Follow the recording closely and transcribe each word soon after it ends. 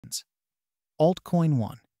Altcoin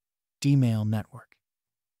 1. DMail Network.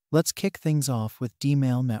 Let's kick things off with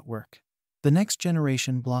DMail Network, the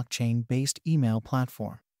next-generation blockchain-based email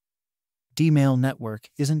platform. DMail Network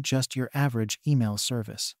isn't just your average email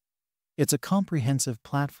service. It's a comprehensive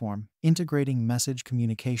platform integrating message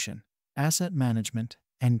communication, asset management,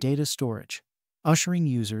 and data storage, ushering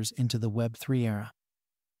users into the Web3 era.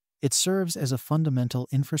 It serves as a fundamental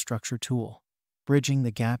infrastructure tool, bridging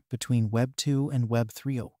the gap between Web 2 and Web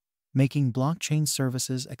 3.0, making blockchain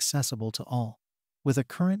services accessible to all. With a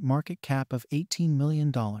current market cap of $18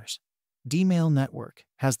 million, DMail Network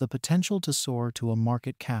has the potential to soar to a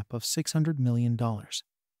market cap of $600 million,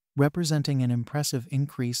 representing an impressive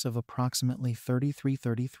increase of approximately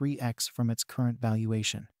 33x from its current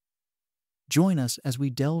valuation. Join us as we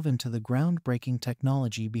delve into the groundbreaking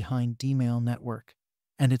technology behind DMail Network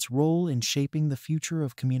and its role in shaping the future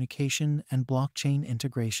of communication and blockchain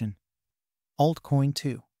integration. Altcoin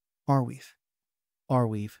 2. Arweave.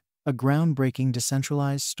 Arweave, a groundbreaking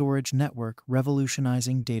decentralized storage network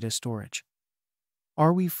revolutionizing data storage.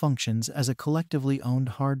 Arweave functions as a collectively owned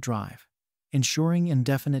hard drive, ensuring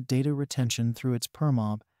indefinite data retention through its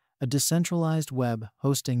Permob, a decentralized web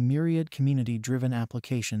hosting myriad community-driven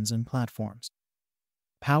applications and platforms.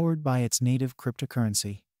 Powered by its native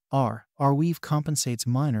cryptocurrency, Arweave compensates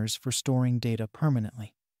miners for storing data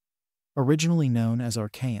permanently. Originally known as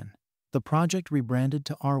Archaean, the project rebranded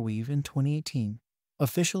to Arweave in 2018,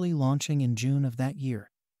 officially launching in June of that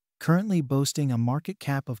year, currently boasting a market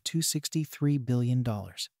cap of $263 billion.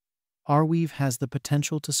 Arweave has the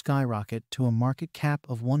potential to skyrocket to a market cap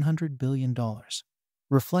of $100 billion,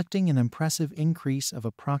 reflecting an impressive increase of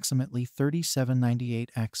approximately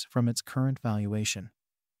 3798x from its current valuation.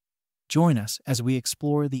 Join us as we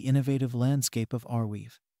explore the innovative landscape of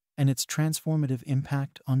Arweave and its transformative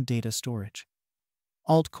impact on data storage.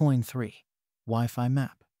 Altcoin 3. Wi-Fi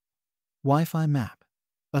Map. Wi-Fi Map,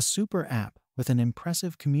 a super app with an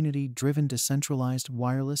impressive community-driven decentralized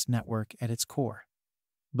wireless network at its core,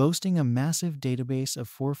 boasting a massive database of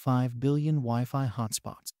 4.5 billion Wi-Fi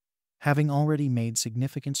hotspots, having already made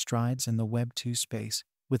significant strides in the Web 2 space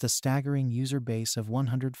with a staggering user base of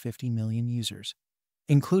 150 million users,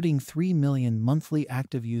 including 3 million monthly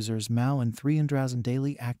active users MAU and 300,000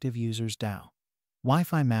 daily active users DAO.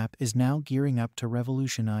 Wi-Fi Map is now gearing up to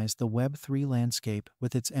revolutionize the Web3 landscape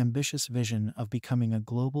with its ambitious vision of becoming a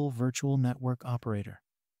global virtual network operator.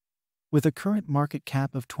 With a current market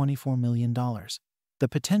cap of $24 million, the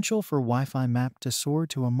potential for Wi-Fi Map to soar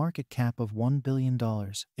to a market cap of $1 billion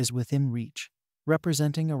is within reach,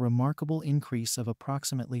 representing a remarkable increase of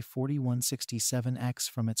approximately 4167x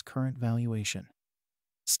from its current valuation.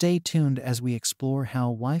 Stay tuned as we explore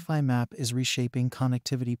how Wi-Fi Map is reshaping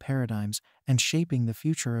connectivity paradigms and shaping the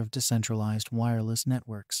future of decentralized wireless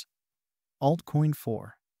networks. Altcoin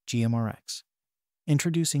 4. GMRX.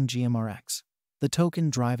 Introducing GMRX, the token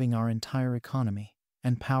driving our entire economy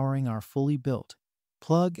and powering our fully built,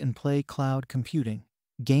 plug-and-play cloud computing,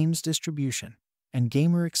 games distribution, and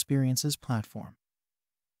gamer experiences platform.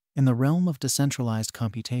 In the realm of decentralized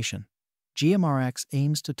computation, GMRX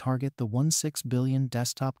aims to target the 16 billion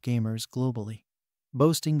desktop gamers globally,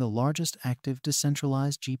 boasting the largest active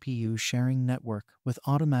decentralized GPU sharing network with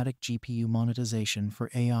automatic GPU monetization for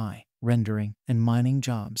AI, rendering, and mining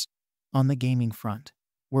jobs. On the gaming front,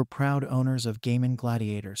 we're proud owners of Gaming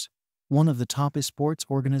Gladiators, one of the top esports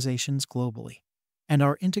organizations globally, and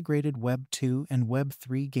our integrated Web 2 and Web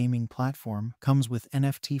 3 gaming platform comes with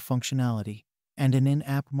NFT functionality and an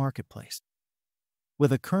in-app marketplace.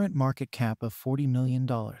 With a current market cap of $40 million,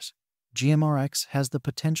 GMRX has the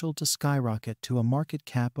potential to skyrocket to a market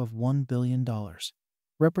cap of $1 billion,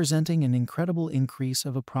 representing an incredible increase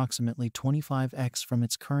of approximately 25x from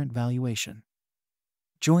its current valuation.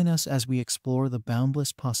 Join us as we explore the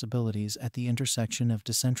boundless possibilities at the intersection of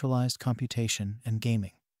decentralized computation and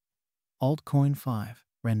gaming. Altcoin 5.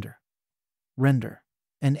 Render. Render,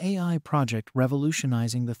 an AI project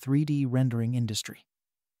revolutionizing the 3D rendering industry.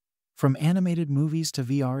 From animated movies to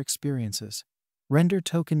VR experiences, Render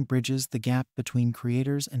Token bridges the gap between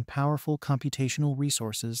creators and powerful computational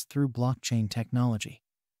resources through blockchain technology.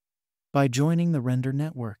 By joining the Render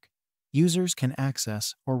network, users can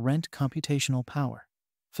access or rent computational power,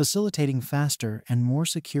 facilitating faster and more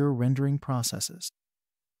secure rendering processes.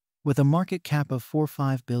 With a market cap of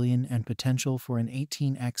 $4.5 billion and potential for an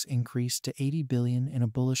 18x increase to $80 billion in a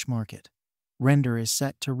bullish market, Render is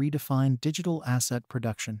set to redefine digital asset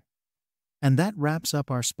production. And that wraps up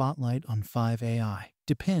our spotlight on 5 AI,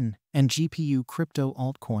 DePin, and GPU crypto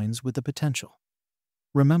altcoins with the potential.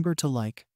 Remember to like,